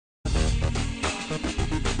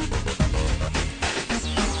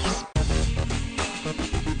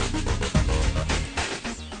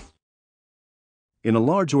In a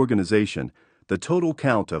large organization, the total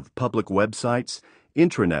count of public websites,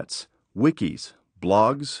 intranets, wikis,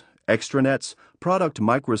 blogs, extranets, product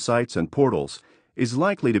microsites, and portals is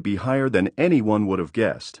likely to be higher than anyone would have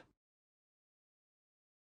guessed.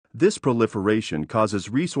 This proliferation causes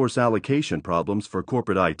resource allocation problems for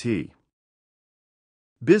corporate IT.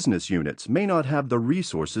 Business units may not have the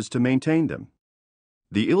resources to maintain them.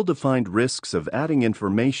 The ill-defined risks of adding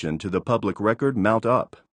information to the public record mount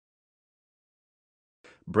up.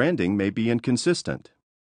 Branding may be inconsistent.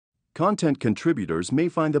 Content contributors may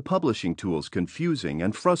find the publishing tools confusing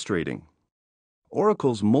and frustrating.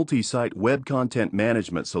 Oracle's multi-site web content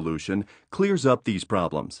management solution clears up these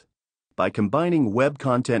problems by combining web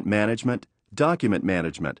content management, document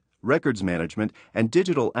management, records management, and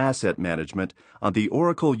digital asset management on the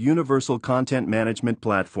Oracle Universal Content Management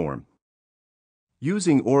Platform.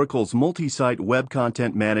 Using Oracle's multi-site web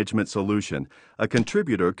content management solution, a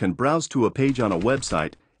contributor can browse to a page on a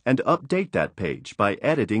website and update that page by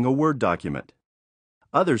editing a Word document.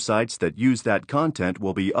 Other sites that use that content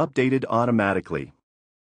will be updated automatically.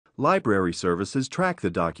 Library services track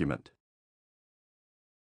the document.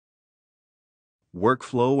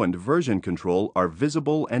 Workflow and version control are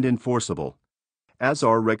visible and enforceable, as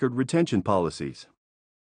are record retention policies.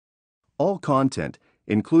 All content,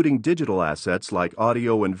 including digital assets like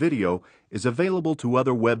audio and video, is available to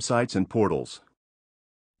other websites and portals.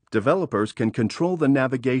 Developers can control the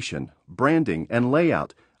navigation, branding, and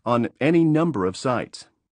layout on any number of sites.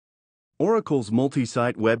 Oracle's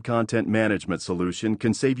multi-site web content management solution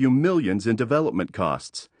can save you millions in development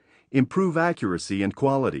costs, improve accuracy and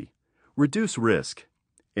quality, reduce risk,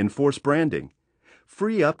 enforce branding,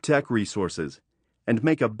 free up tech resources, and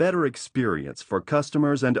make a better experience for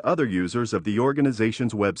customers and other users of the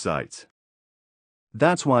organization's websites.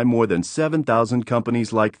 That's why more than 7,000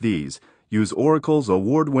 companies like these use Oracle's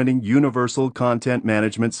award-winning Universal Content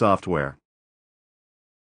Management software.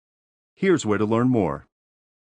 Here's where to learn more.